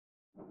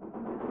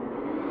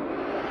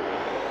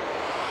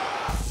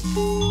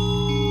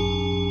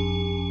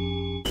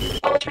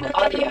Alternate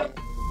Audio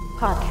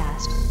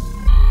Podcast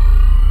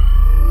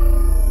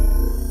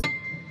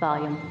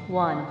Volume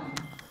 1.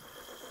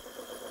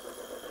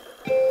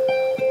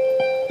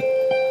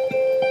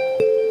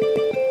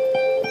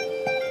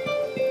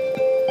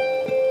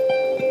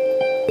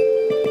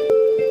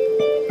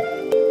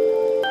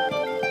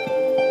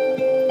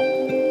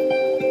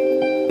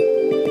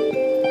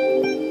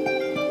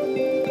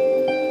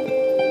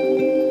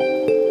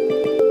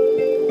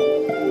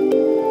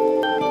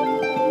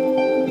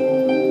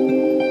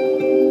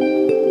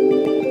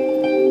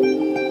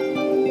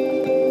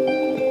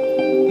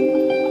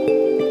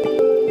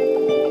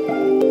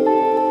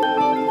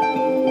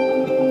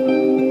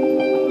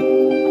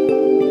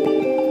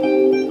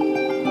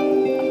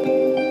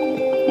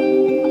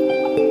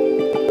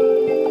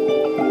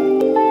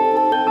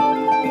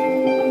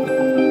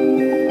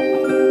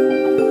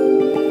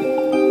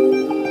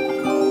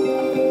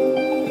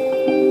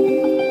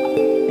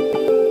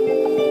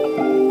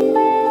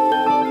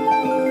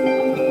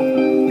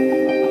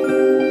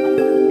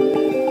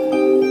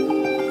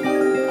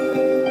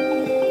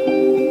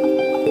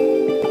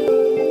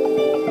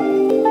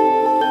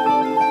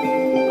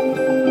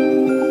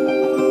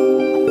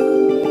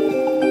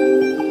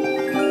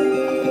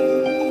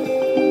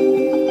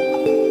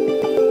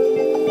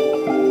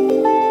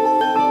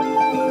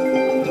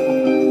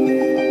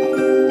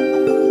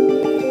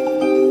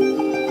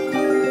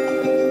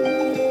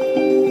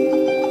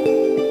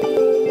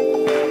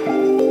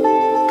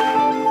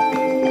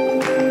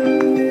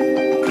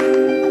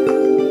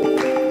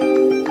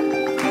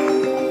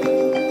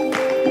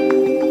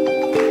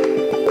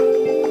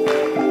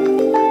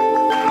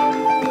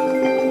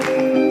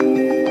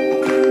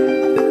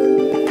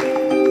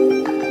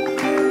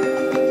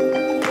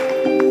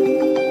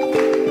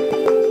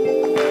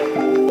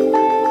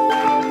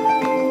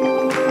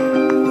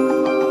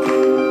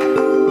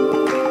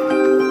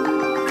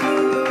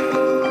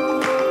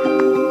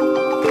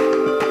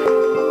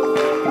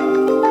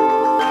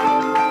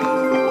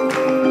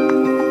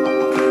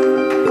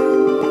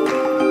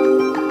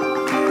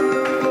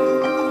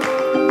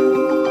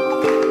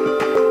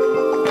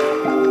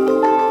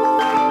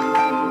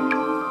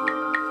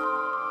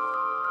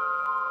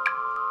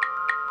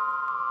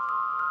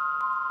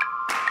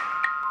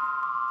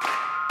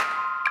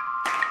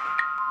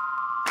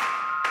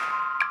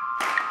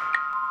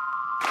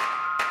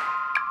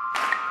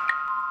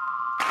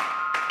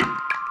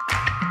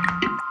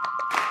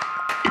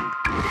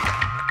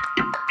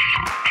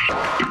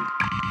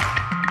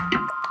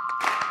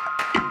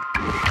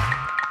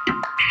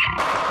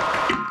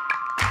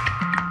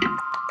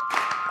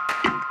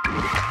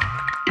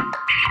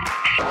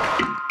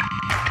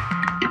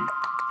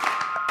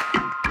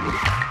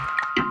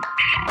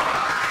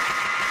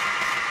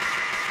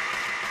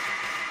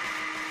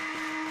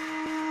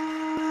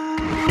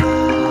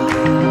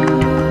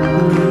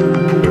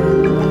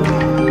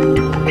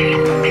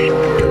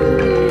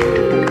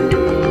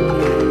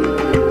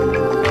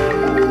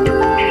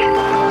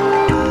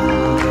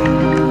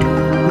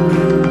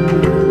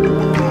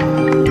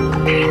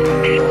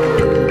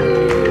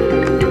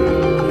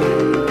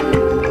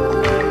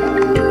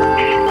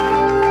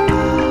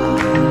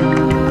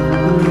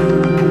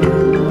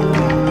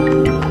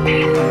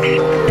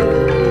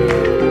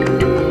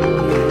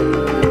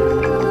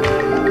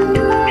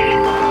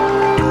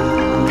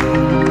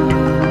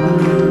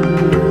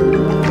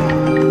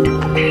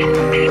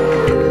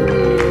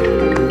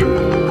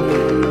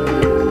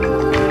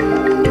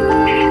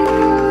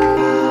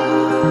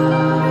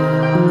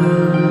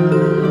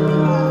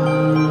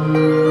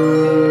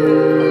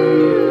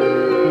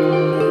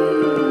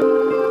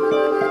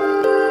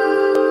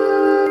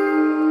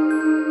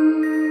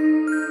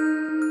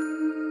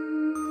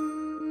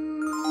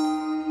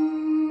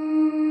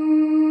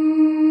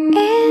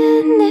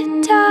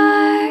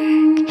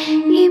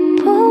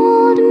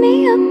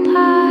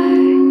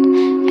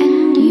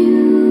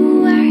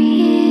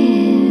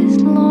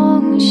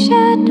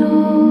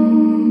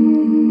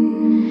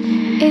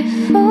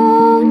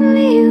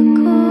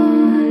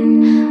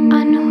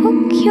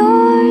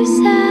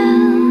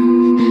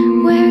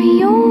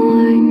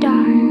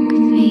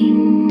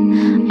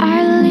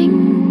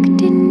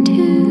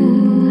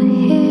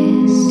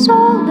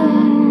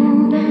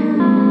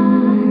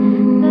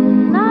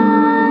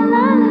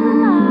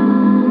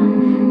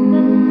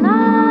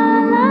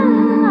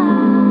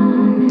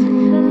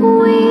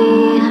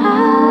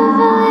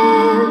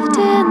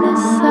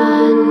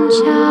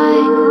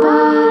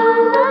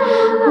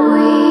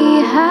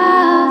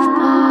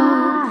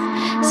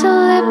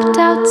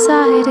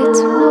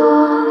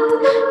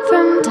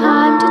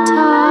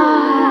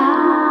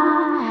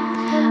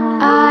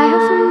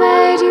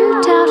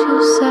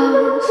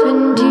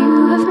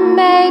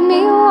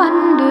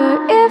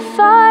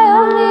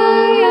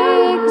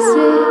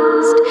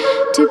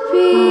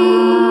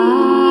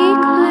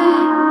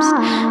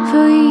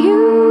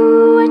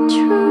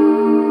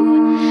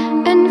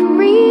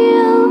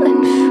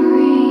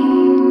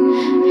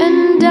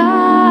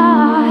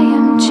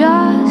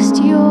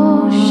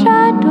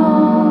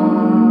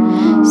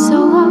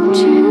 So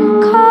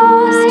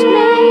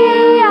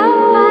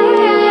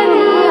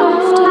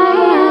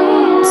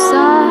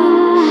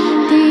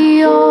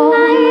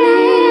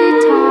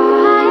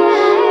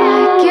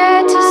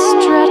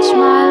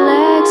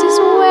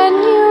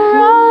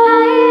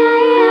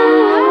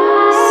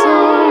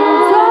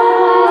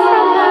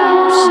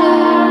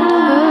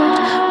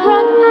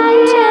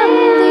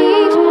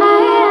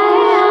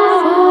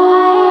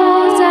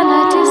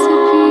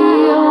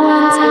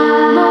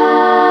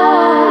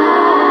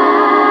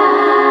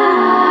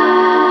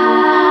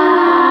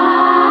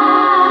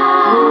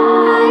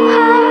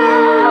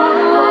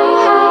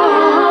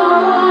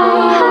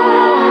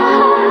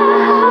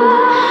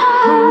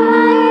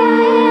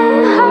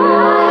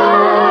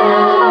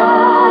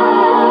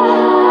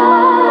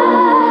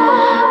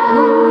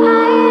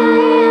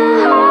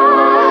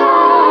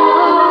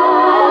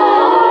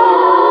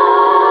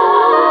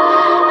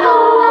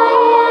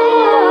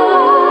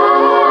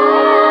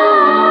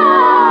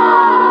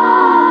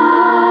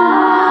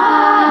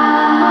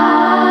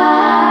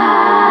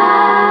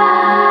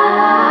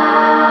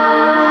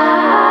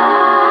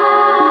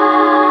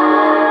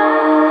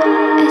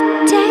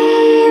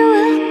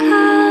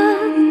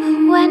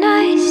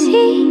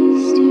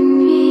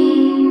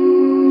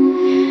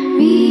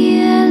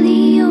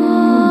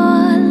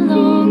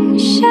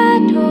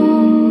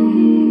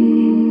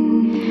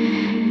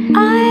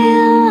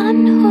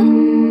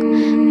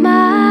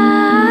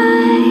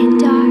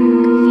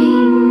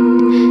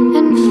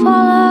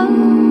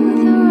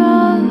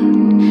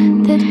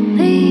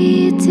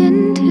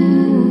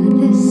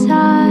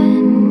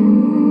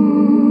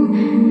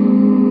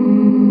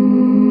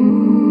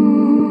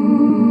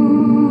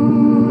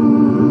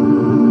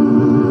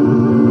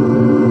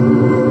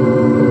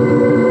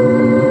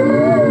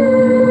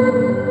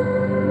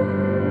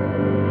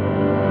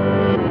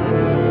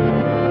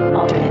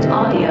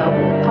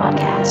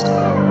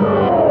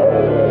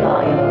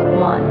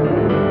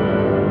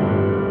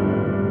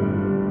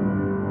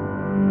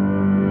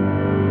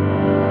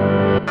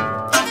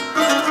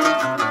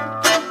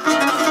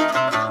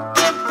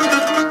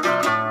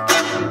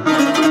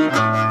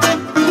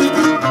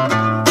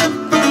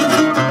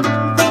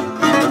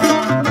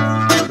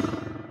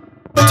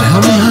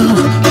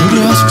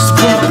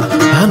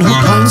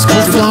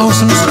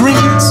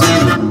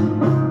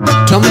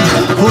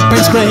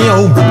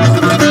mayo,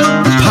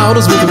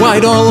 powders with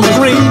white oil and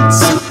greens.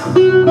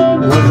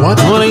 What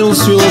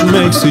else will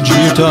make you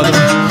other?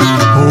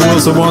 Who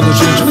also want to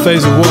change the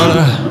face of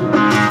water?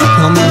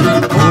 Come on,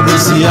 over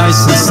the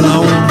ice and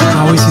snow.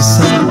 How is his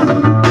son?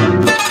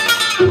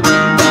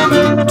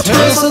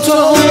 Tales are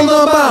told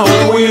about a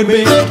weird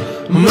being,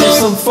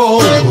 makes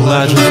unfold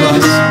legend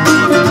rise.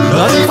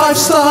 But if 5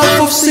 stars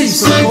of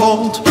season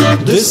cold,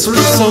 this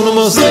persona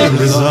must live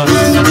his eyes.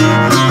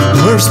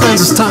 Where spends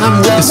his time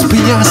with his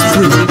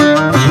PS3.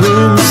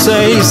 Room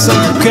says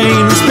some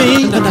cocaine and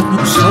speed, and that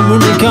new summer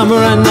may come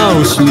and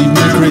now sleep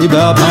may creep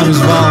up on his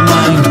wild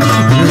mind.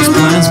 Where his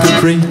plans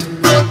concrete.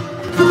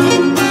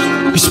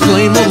 He's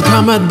playing Mortal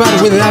Kombat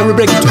battle with every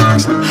break he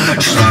takes.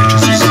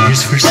 Just his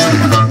ears for sale.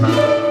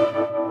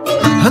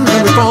 And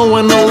I recall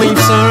when the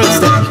leaves are at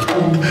stake.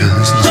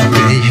 Listens to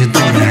me hit the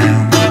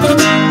ground.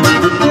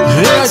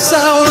 He rides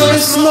out of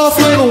his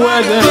snowflake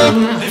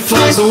wagon. He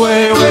flies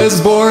away with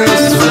his Boris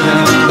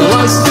van. The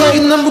license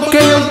plate number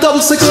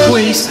KL66,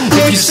 please.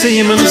 If you see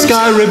him in the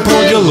sky,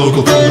 report your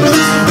local police.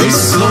 He's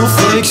a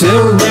snowflake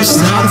terrorist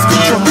out of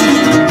control.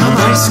 I'm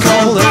ice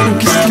cold and I'm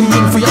kissing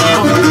him for your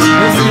heart.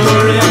 If you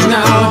don't react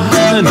now,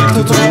 then act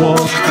to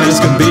walk. This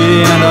could be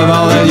the end of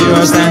all that you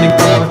are standing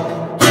for.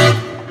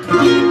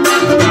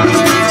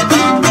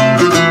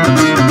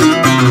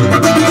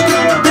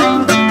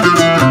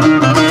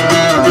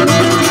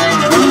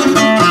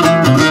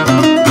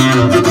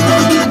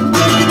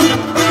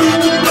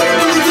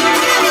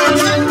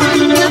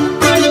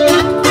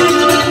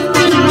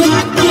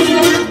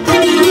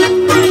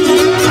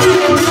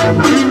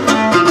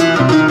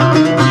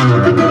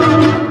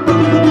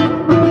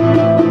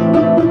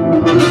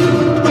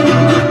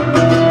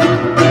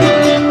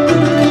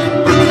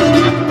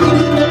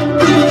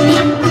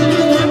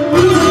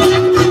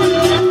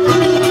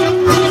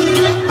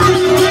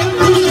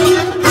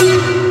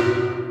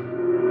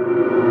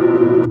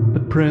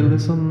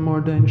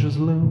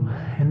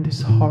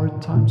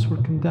 Times were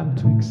condemned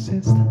to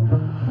exist.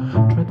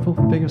 Dreadful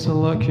figures are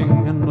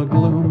lurking in the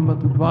gloom, but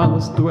the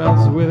violence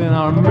dwells within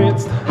our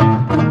midst.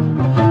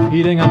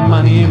 Eating up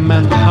money,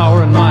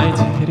 manpower and might.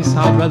 It is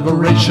outright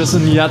voracious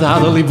and yet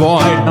utterly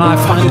void. And I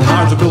find it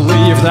hard to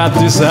believe that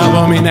this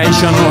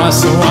abomination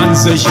was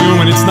once a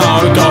human. It's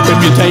now a corporate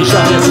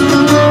mutation. It's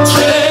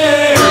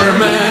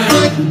Chairman.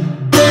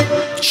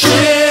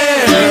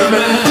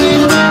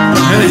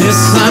 In his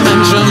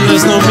dimension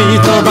there's no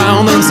meat nor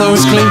bound, and so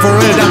his claim for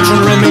redemption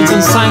remains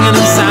unsung and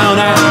unsound.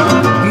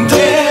 And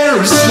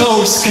there is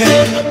no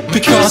escape,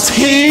 because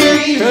he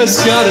has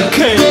got a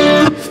cape.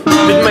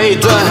 It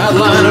made the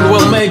headline, it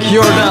will make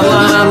your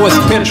deadline, and with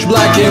pitch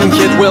black ink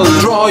it will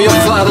draw your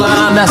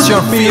flatline. As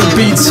your fear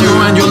beats you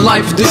and your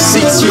life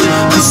deceits you,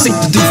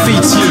 deceit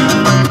defeats you.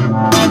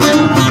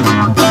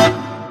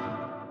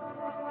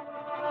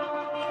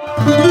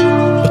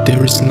 But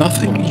there is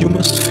nothing you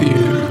must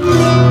fear,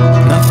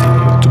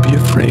 nothing to be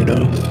afraid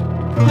of.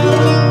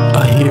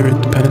 I hear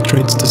it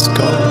penetrates the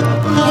skull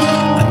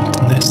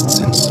and nests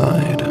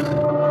inside.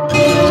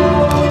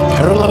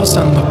 Perilous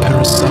and the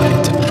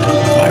parasite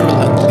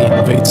virulently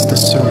invades the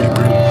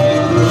cerebrum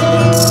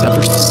and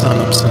severs the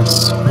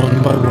synapses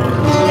one by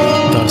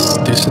one, thus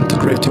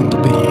disintegrating the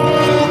being.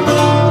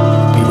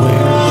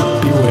 Beware,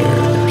 beware,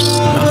 there's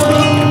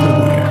nothing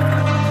everywhere.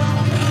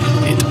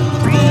 It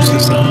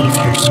oozes out of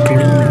your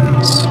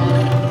screams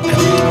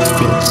and it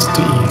fills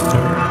the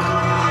ether.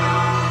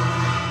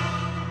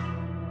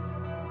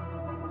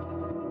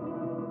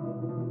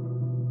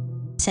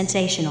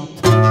 Sensational.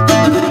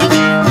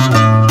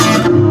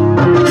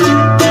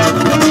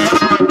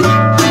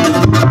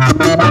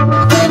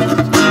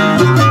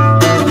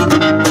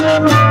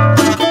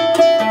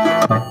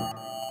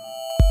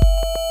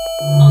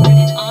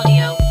 Alternate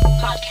Audio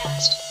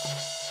Podcast.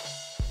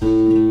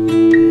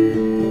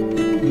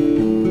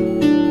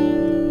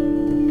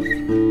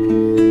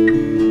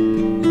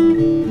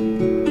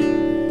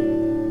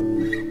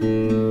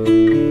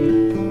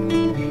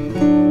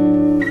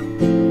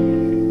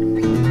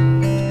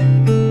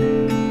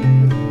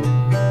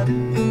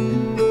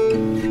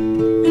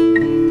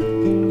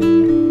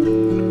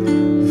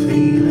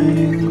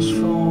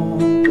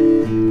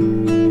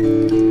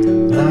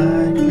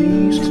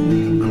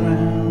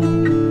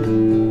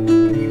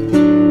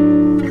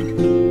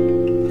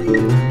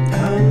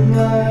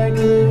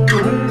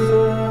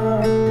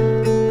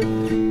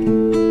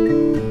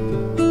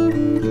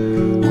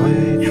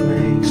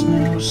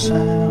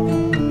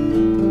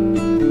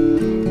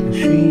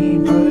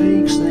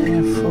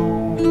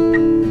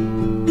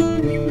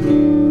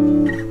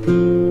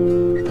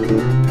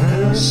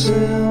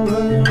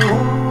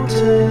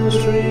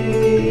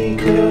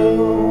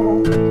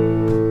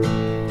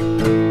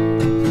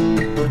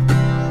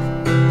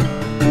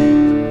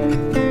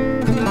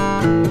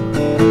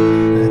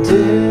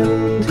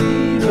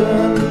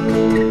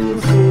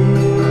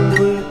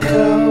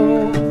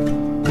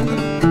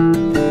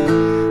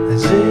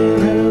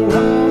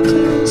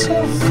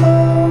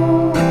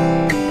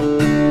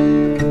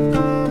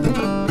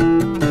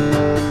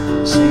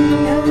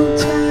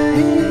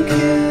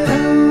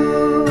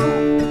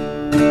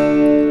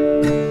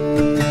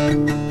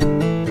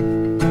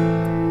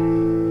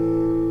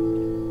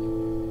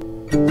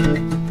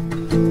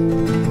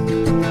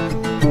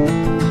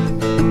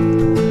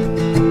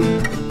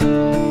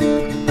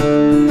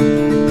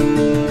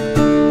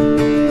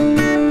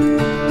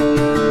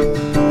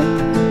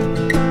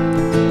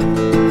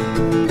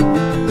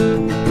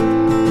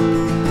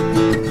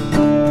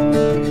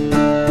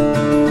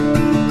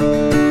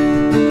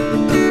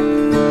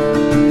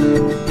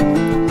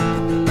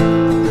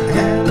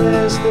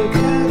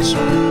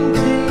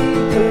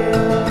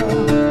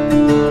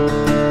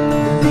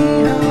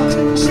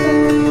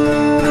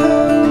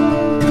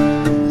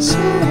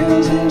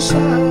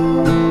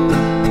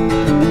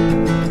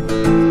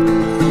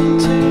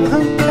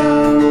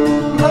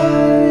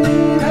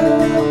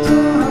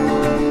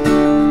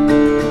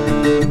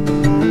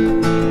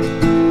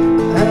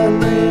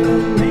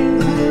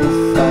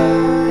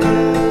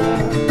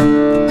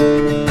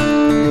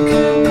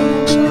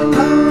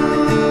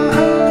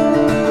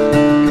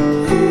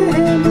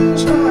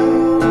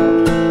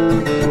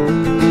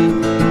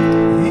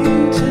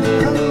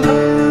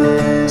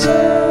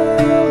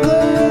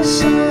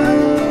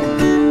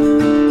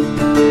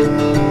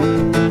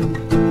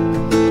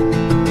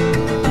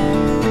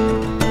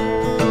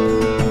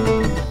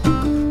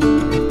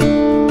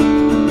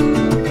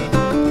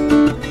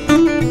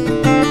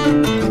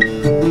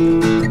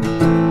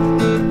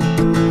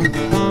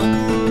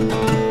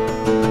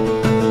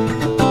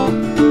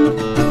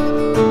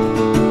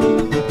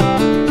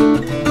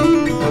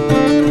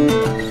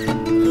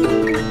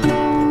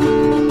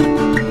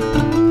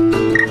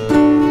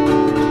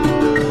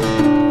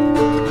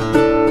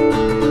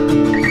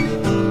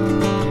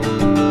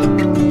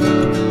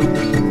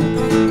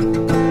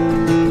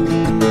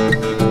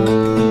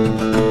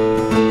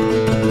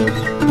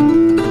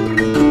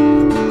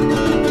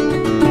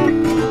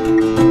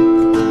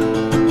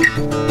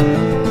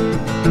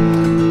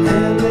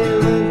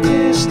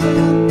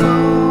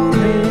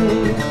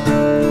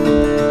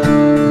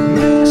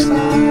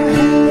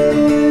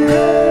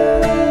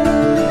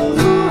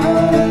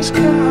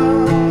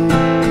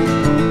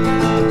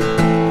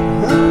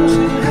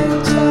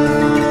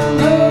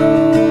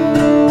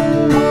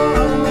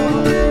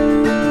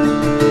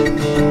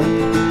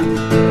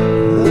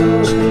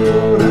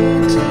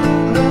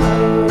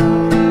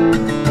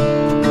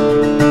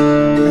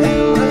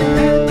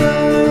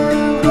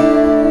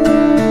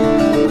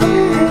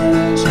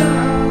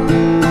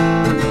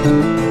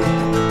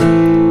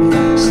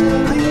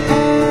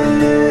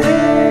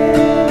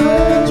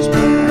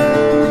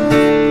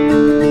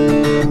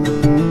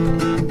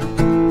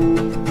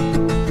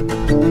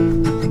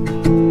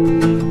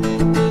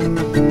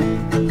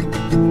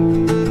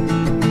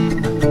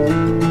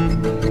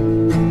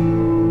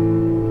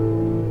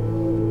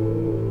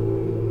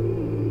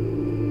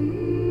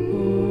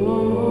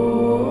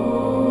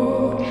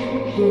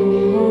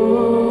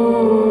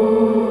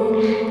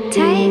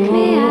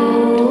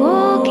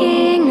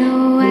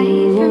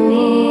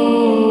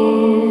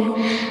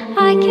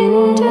 I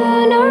can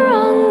do no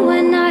wrong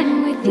when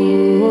I'm with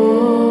you.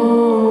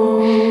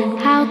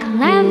 How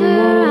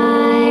clever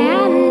I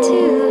am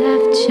to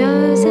have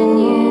chosen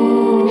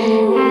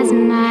you as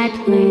my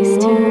place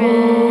to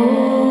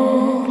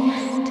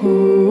rest.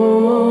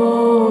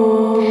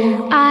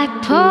 I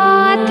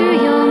poured through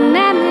your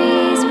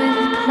memories with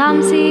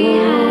clumsy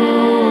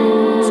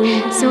hands,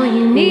 so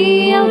you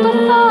kneel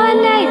before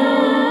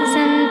nails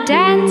and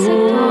dance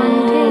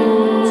upon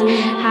pins.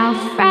 How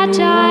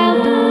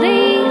fragile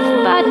belief,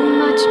 but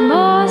much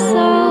more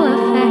so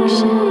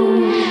affection.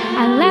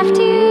 I left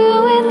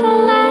you with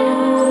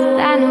less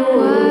than a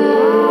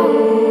word.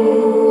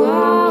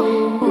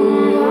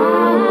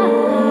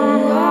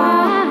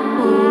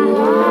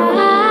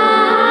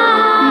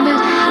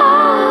 But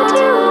how do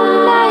you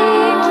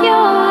make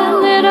your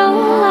little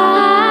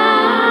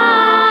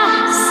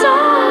life so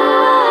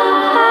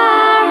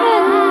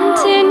apparent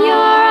in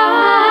your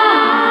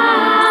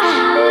eyes?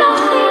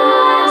 Nothing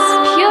less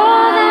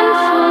pure than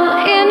full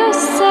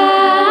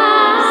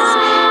innocence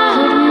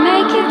could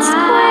make its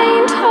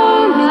quaint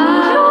home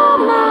in your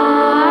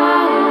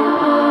mind.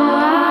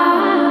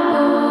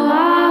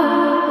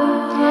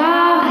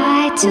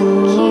 I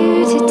took you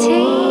to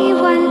tea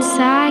once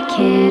I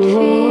cared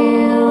for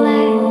you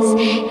less.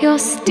 You're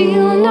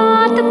still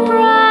not the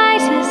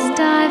brightest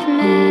I've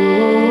met,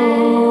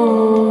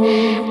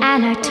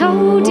 and I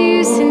told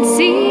you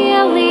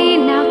sincerely,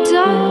 now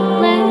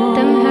don't let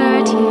them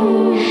hurt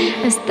you,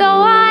 as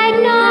though I'd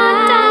not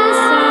done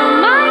so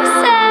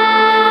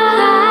myself.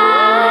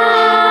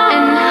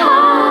 And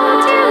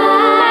how do you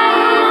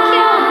make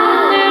your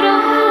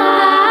little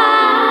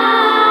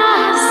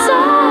life so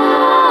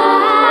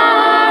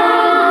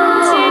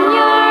apparent in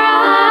your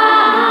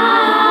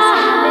eyes?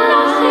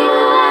 Nothing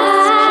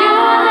less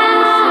pure than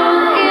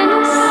full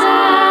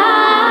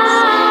innocence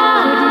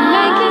could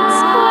make its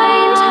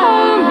quaint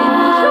home in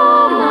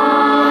your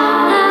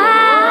mind.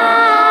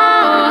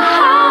 Oh,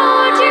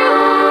 how do you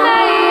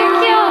make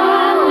your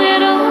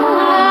little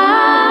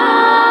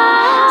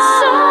life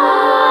so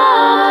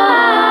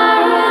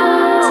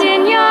apparent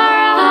in your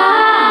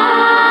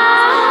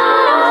eyes?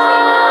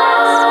 Nothing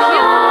less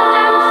pure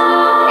than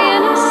full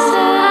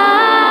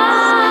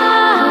innocence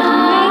could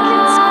make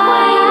its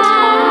quaint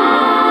home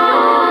in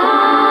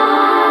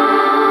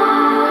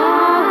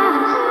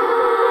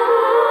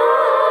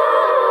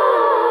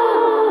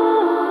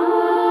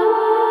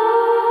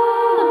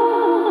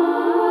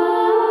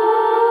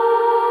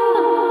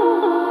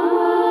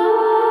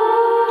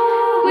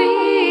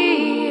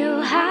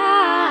We'll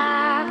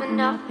have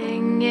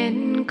nothing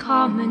in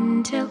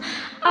common till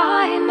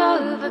I'm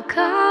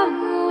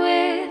overcome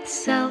with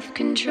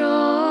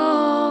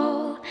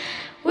self-control.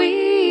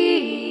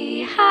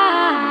 We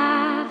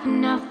have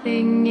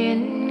nothing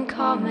in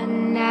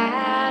common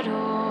at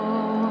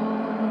all.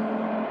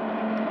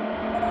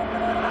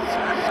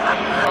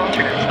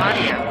 Alternate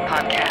Audio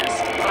Podcast,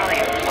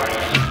 Volume 1.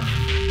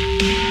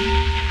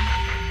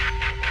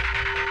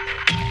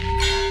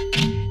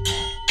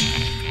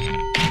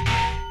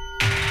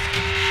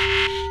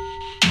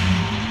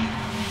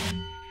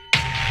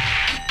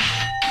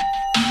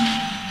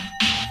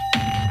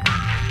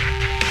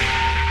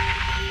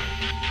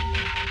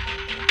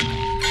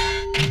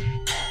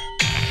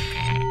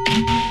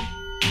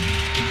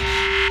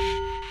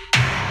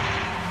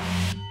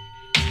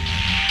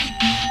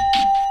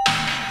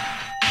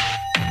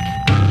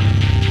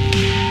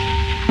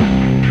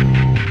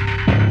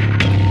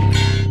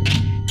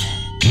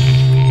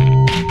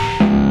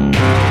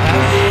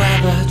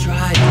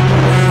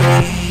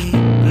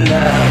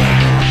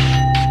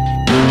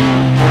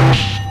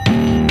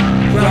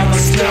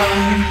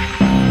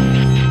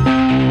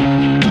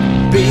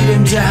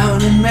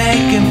 Down and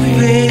make him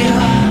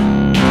feel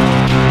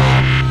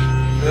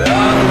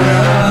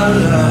all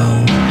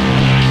alone.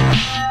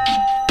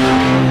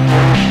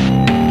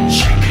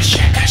 Shake a,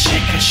 shake a,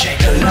 shake a,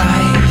 shake a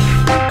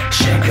life,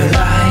 shake a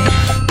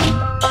life.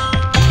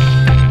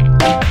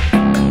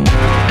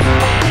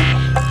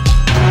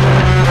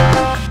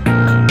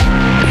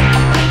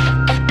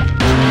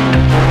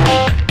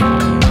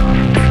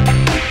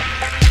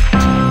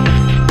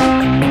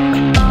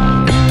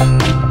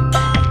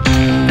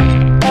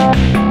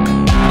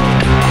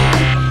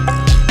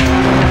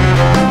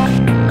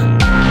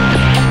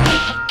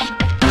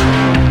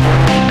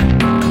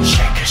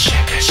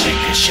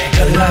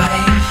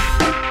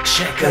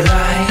 Shake a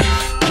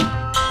life.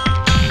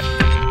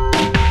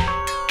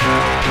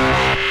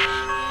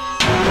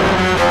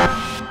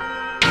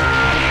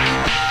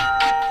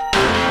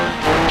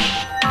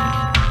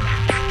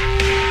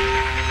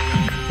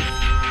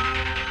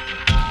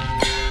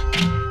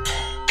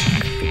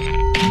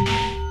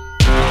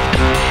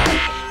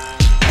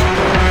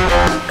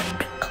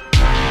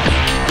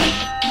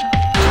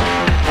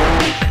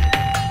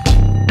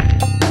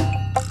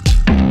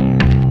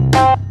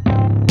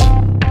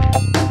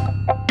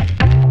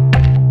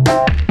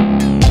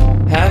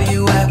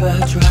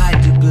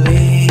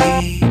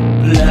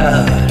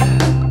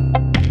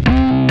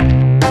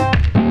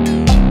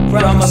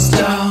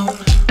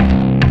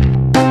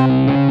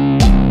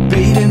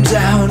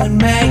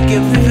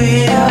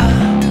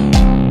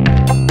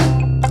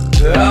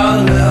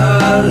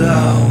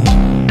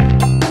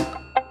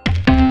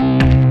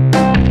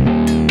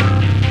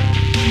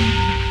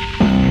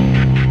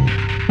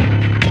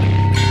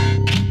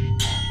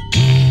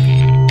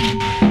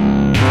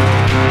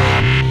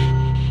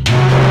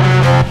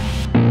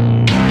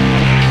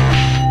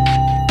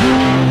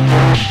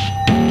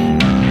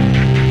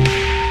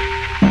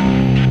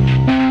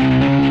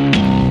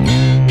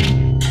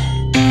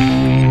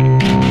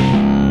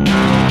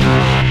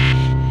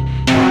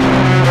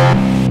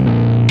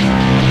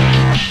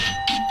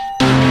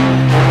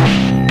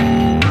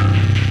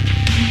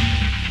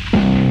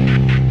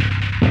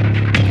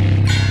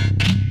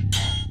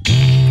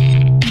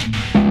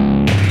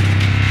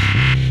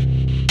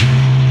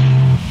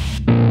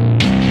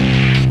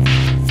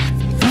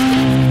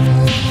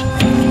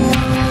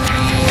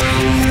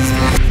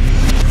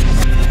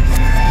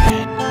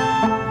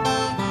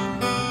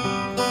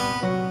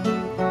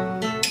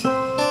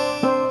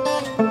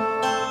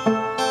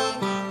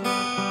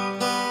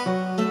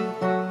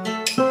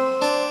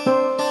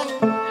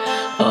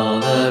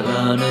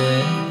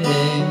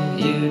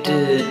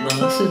 did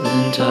must have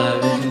been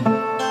tiring.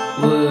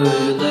 Were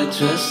your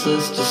legs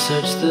restless to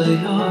search the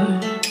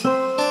yard?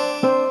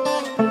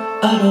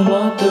 I don't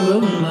want the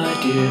ruin, my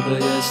dear,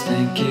 but yes,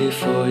 thank you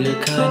for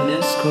your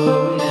kindness,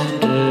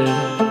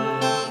 coriander.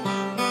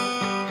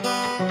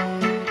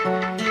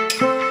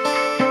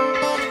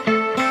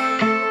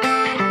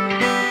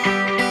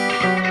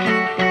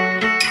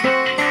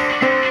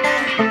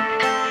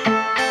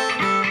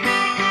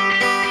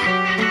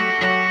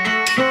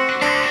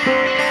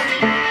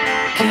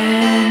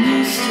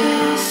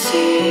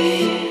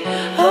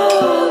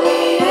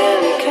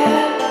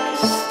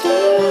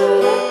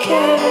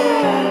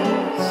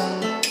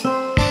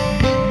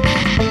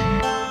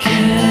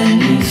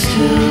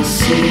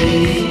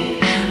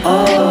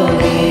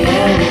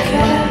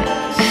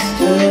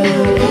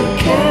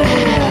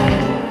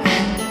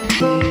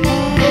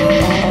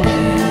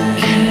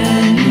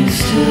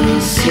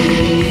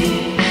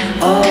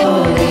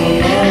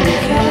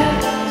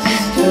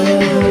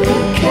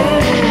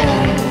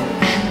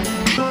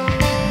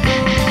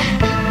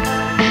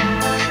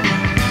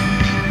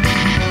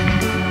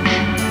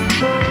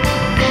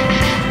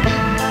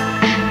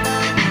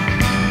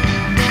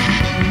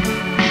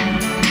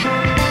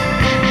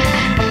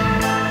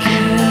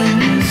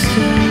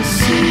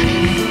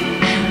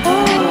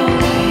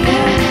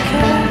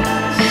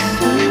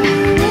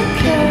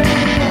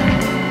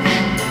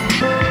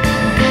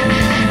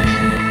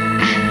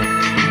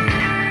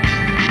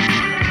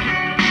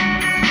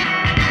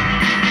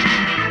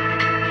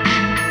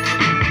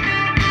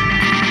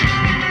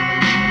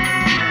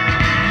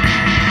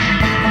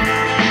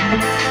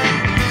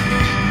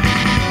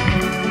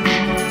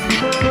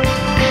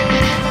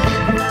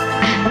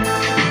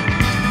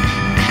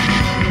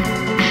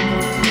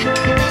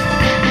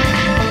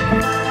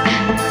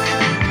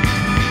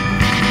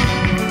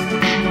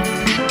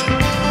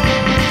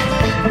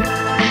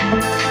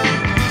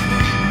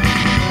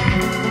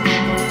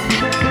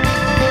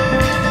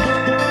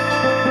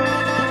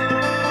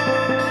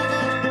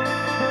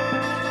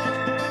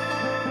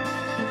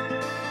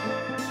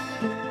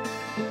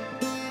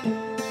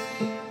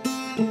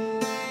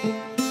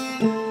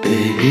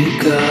 Baby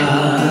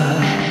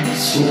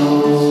God's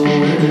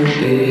nowhere to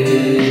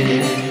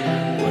be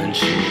when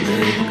she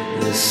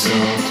licked the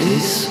salty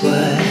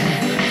sweat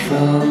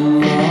from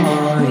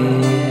my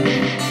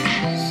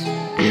ears.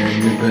 Your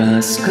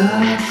Nebraska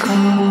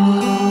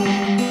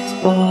calls,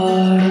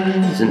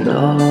 bars and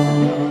all.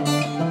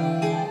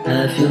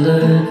 Have you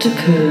learned to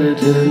curb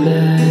your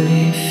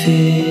many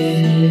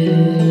fears?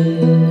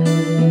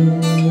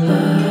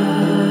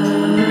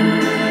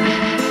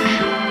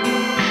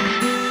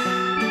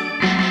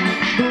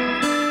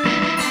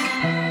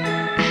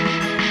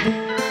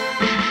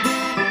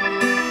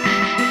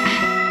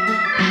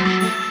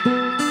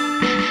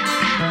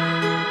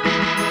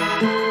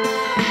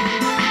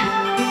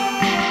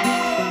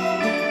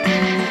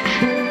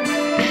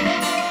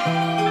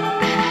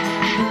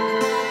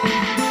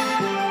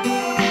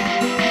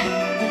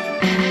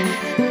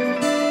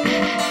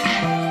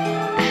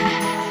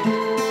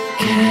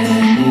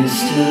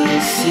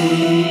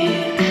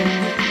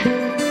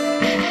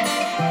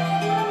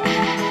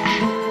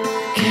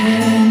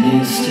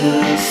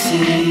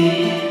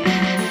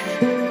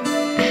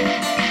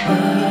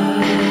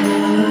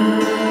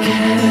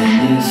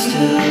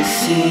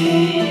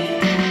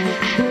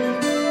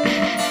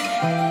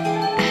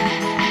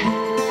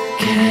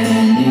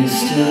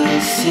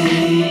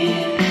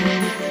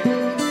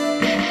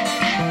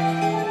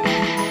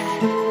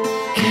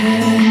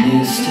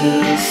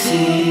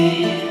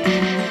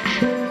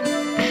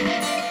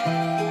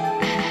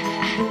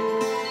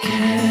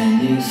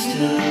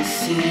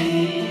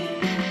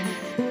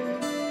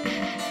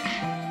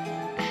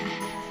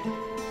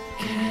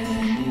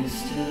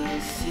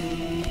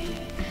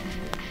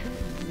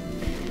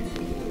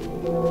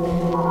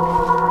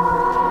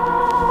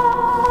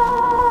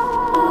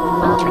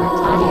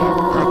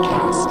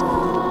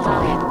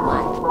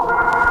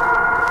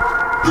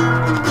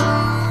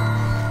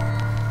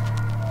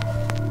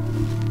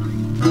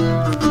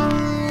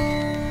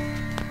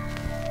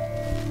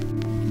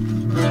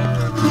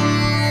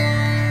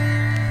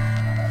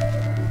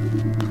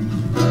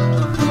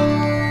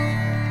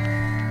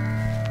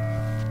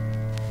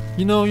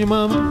 You know your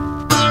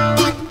mama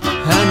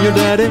and your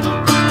daddy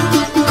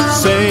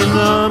saying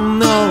I'm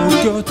no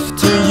good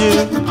to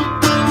you.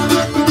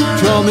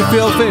 Call me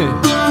filthy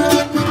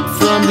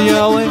from the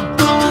alley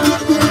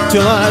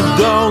till I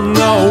don't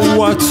know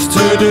what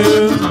to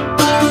do.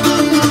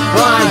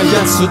 I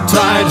get so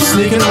tired of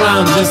sneaking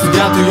around just to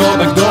get to your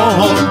back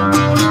door.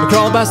 I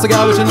crawl past the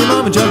garbage and your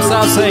mama jumps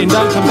out saying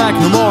don't come back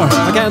no more,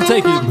 I can't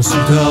take it. My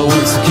Sitar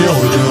wants to kill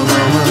you,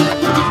 mama.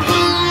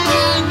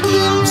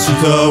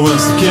 Sitar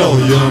wants to kill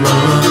you,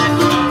 mama.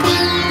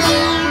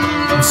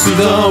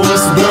 Sitar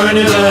wants to burn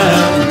you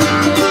down.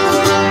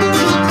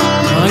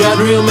 I got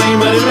real mean,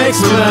 but it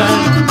makes me mad.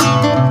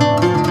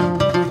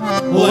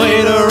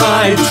 Later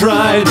I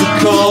tried to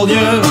call you,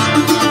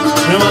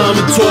 and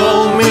mama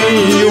told me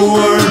you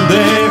weren't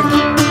there.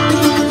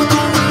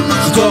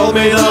 She told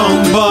me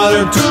don't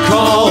bother to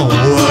call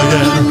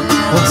again.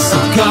 Well,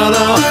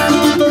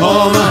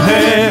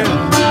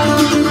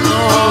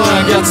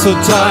 so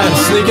tired of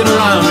sneaking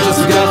around just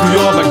to get through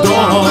your back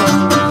door.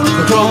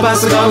 I crawl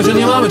past the garbage and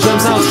your mama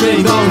jumps out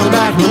screaming, don't come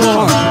back no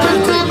more.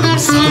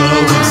 Sitar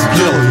wants to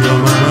kill your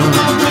mama.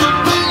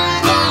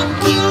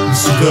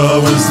 Sitar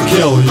wants to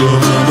kill your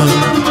mama.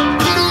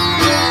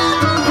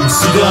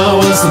 Sitar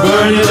wants to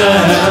burn you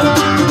down.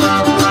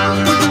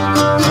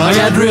 I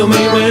got real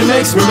mean when it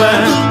makes me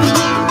mad.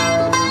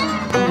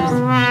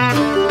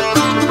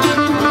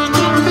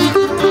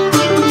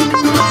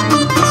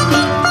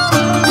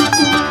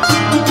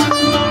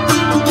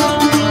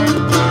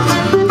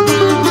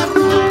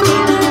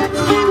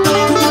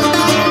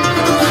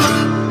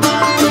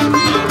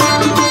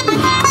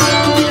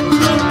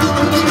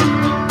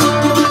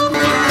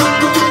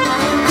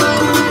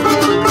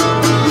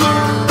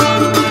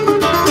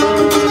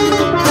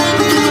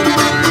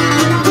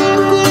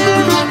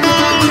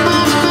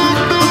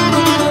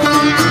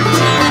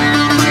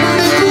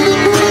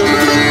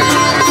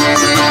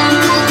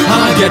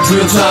 Get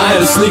real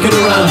tired of sneaking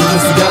around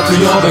just to get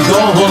through your back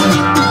door.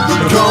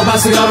 I crawl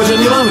past the garbage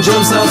and your mama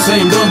jumps out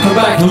saying, don't come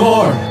back no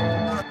more.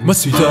 My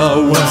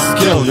Sitar wants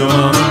to kill your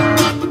mama.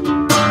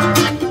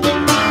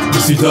 My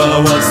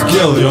Sitar wants to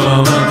kill your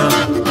mama.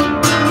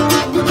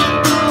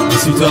 My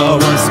Sitar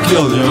wants to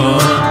kill your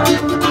mama.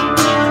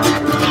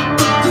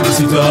 My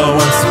Sitar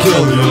wants to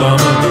kill your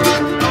mama.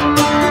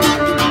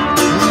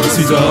 My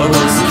Sitar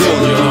wants to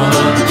kill your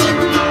mama.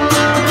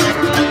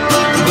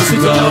 My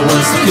Sitar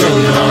wants to kill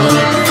your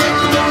mama.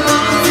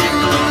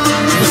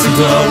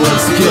 Sitar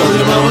wants to kill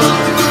your mama.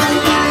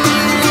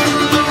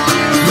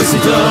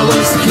 Sitar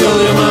wants to kill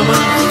your mama.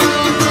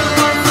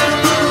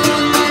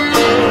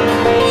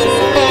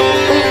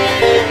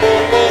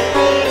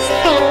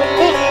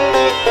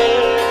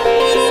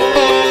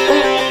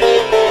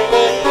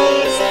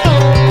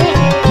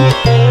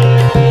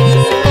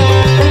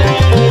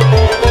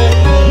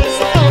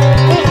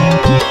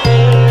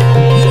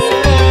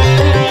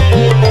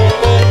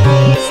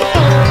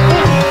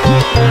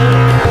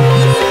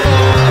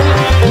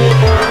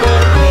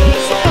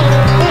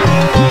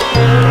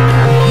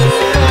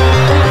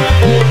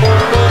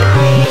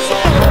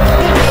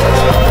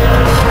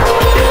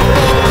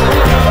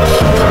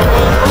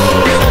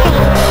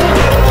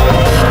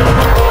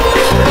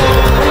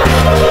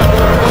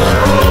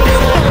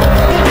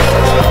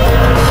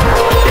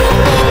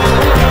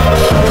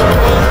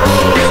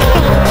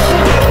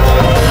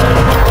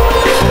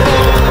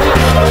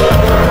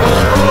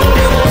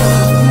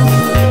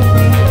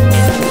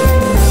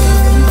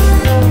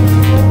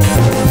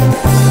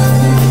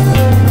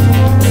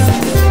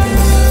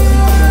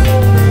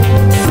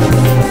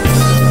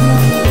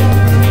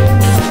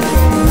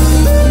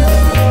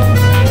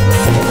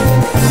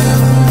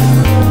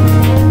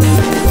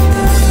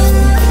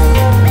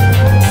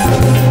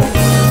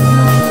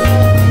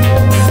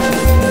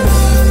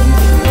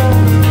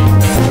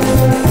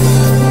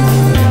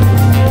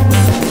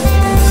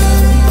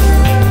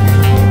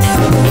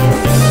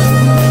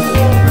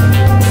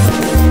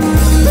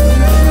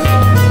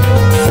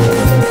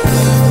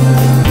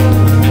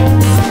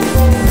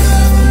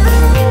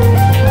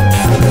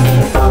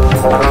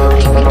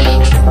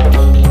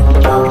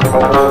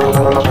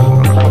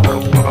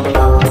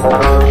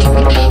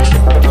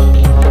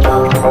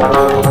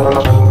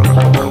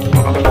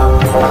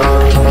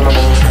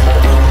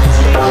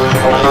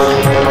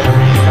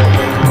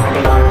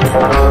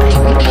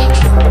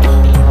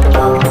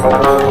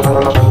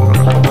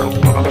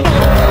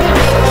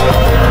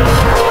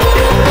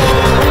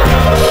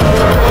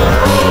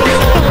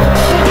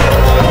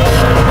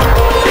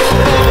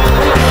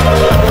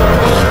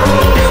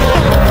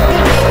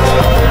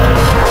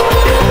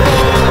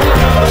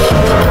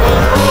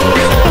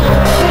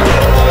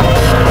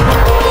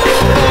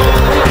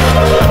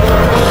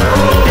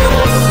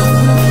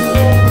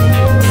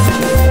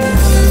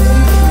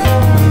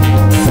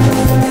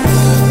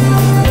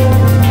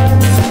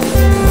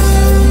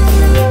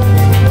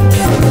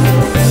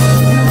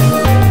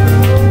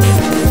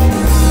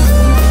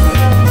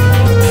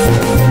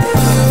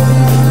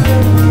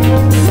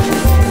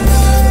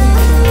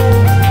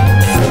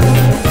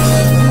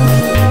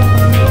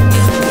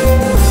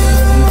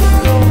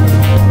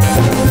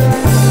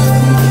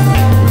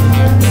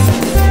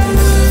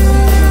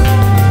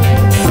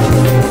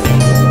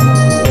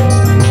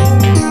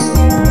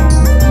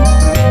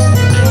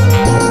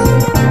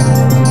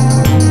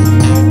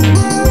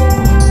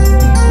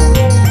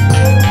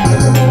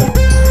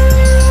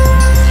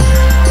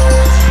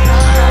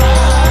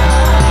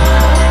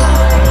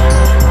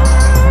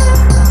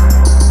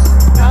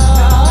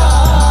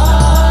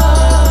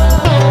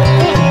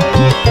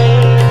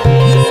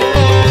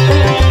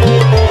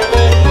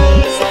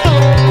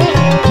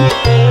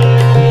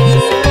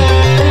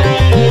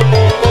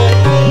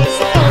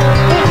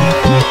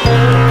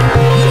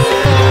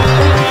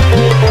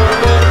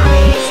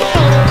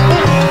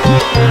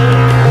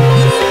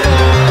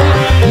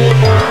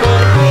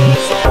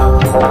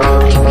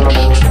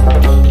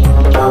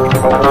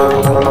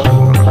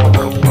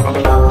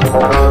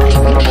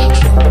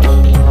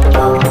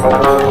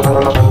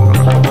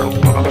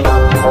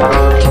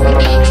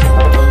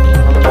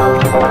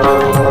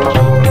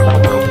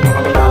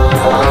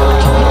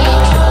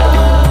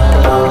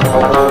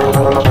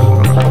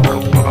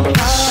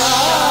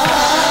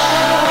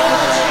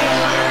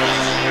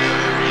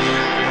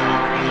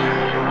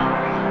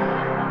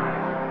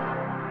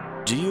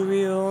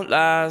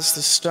 realize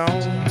the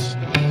stones.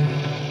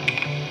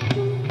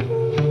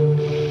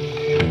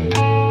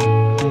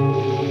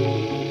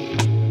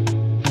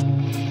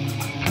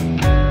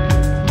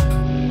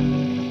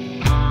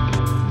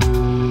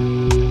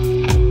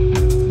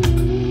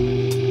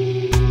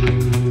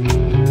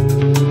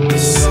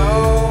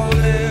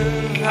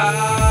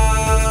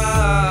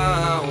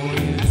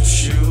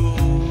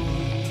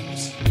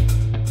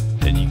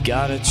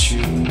 Gotta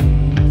choose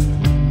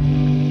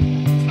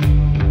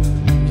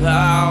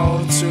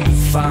how to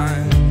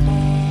find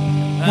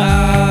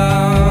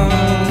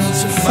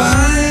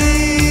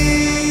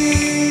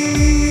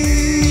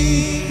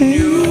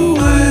your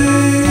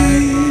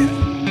way.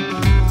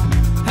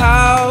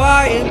 How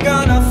are you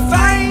gonna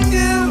find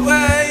your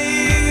way?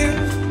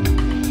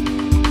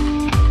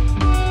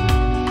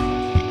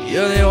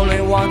 You're the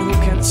only one who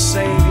can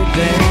save your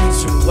day.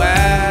 So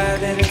where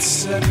did it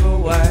slip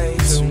away?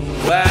 So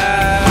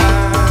where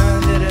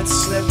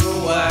slip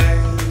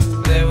away?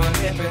 They were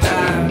nipping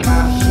at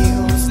my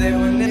heels. They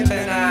were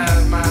nipping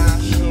at my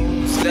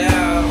heels.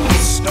 There were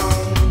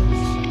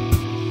stones.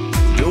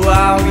 Do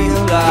I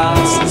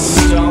realize the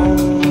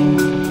stones?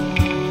 Do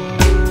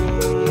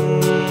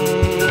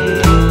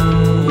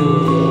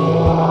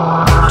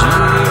you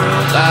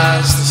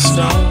realize the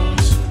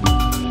stones?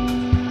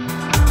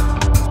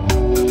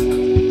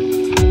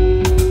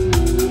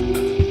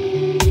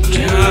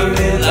 Do I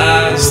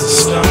realize the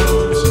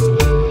stones?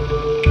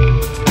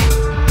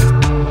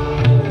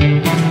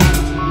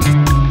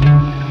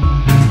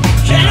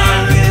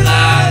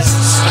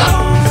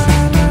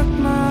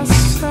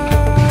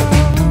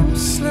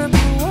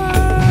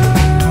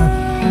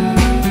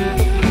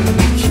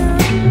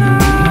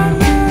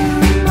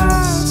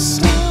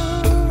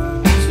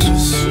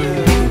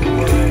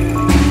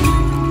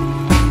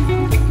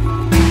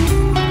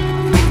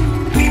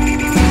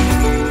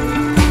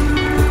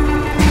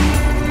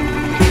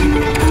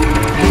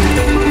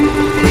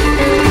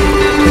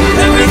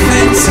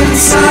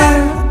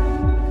 Inside.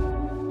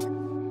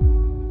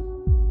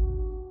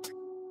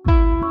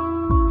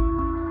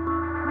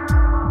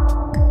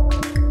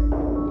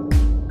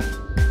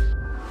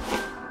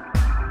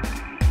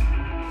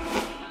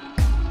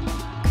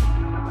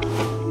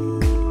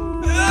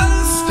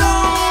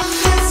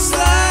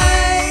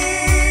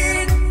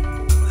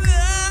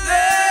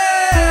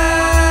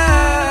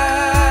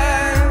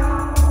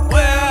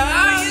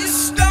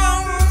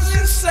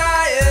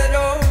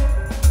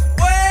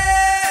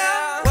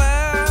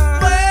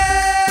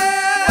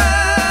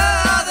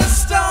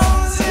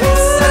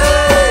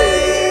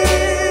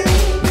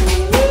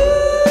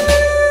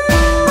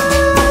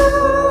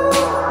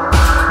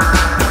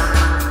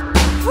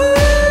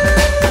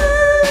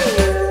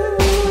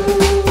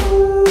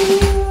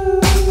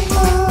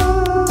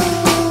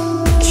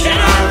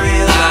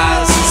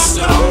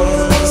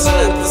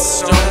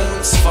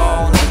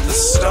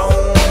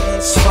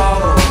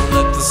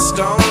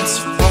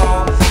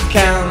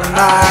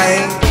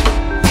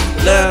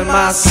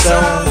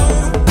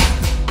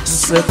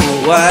 Slip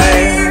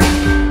away.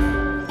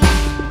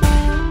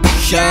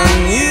 Can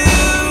you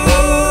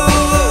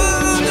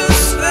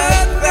just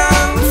let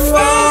them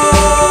fall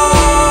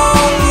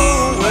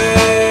away?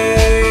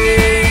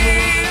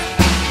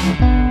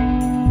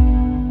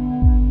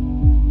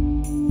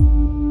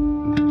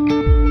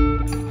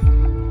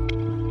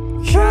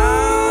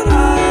 Can I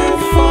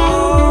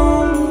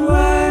fall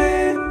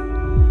away?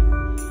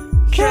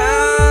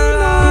 Can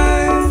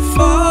I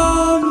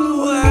fall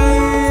away?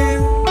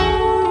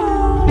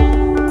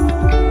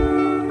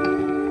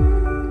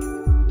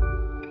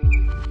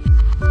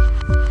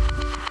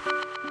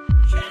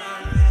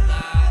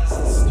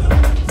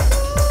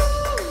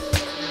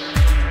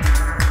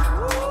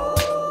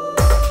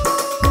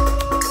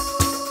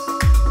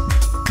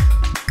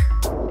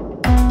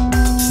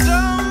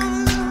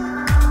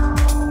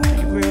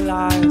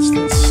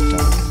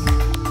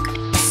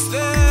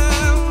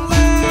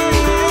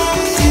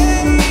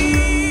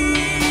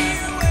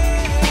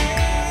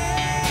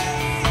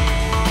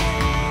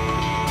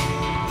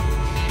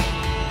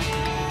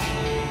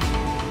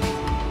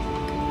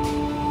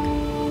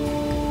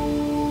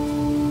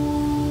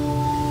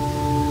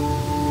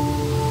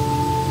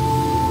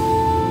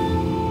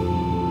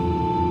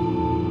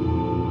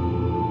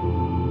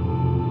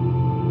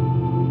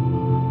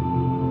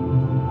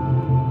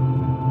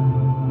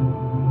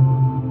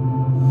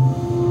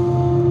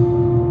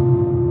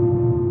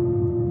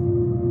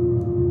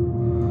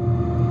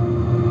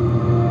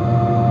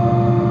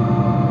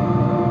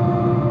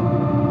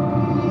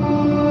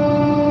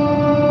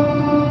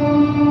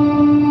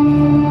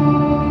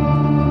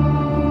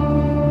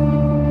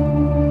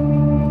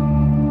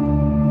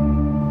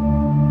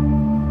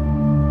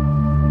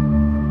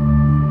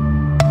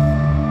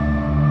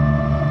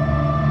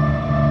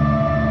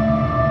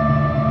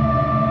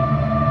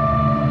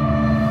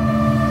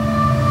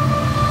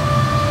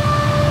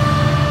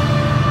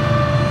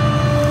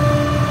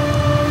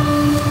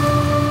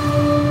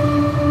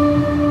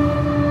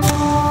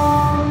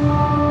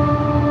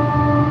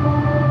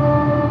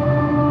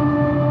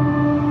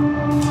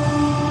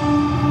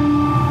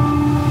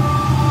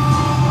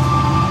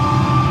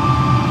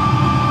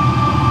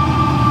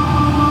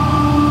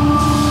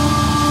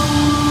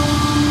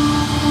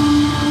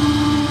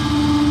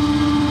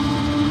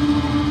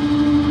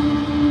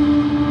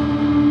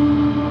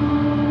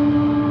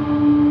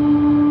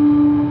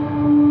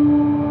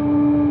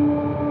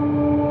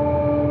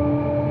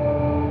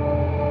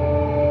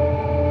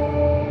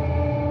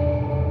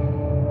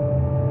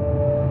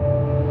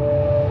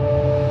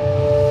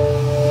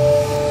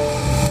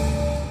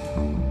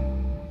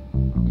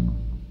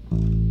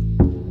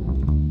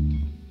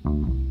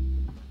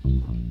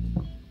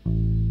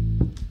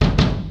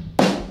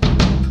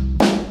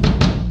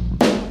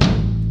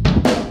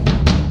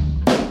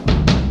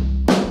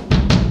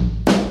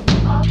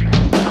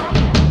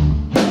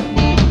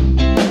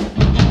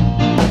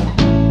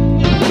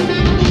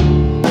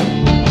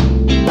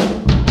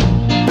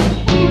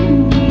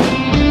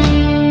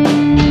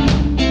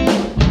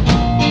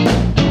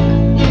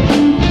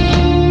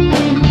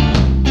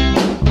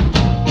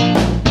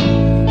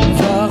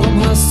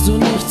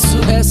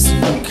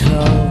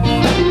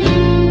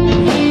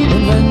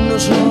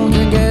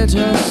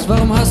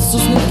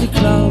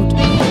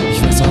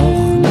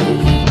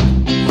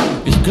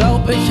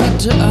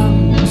 hatte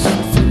Angst,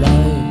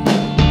 vielleicht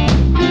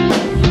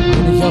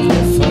bin ich auch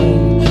nur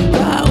faul.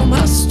 Warum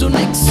hast du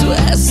nichts zu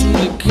essen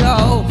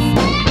gekauft?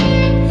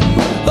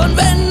 Und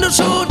wenn du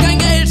schon kein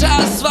Geld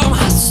hast, warum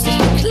hast du dich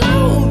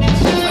geklaut?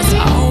 Ich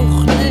weiß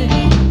auch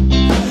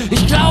nicht.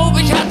 Ich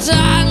glaube, ich hatte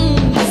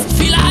Angst,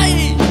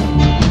 vielleicht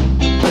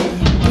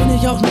bin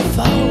ich auch nur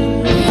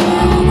faul.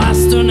 Warum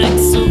hast du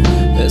nichts zu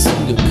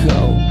essen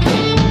gekauft?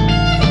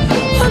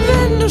 Und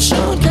wenn du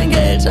schon kein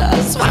Geld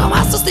hast, warum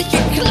hast du es nicht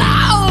geklaut?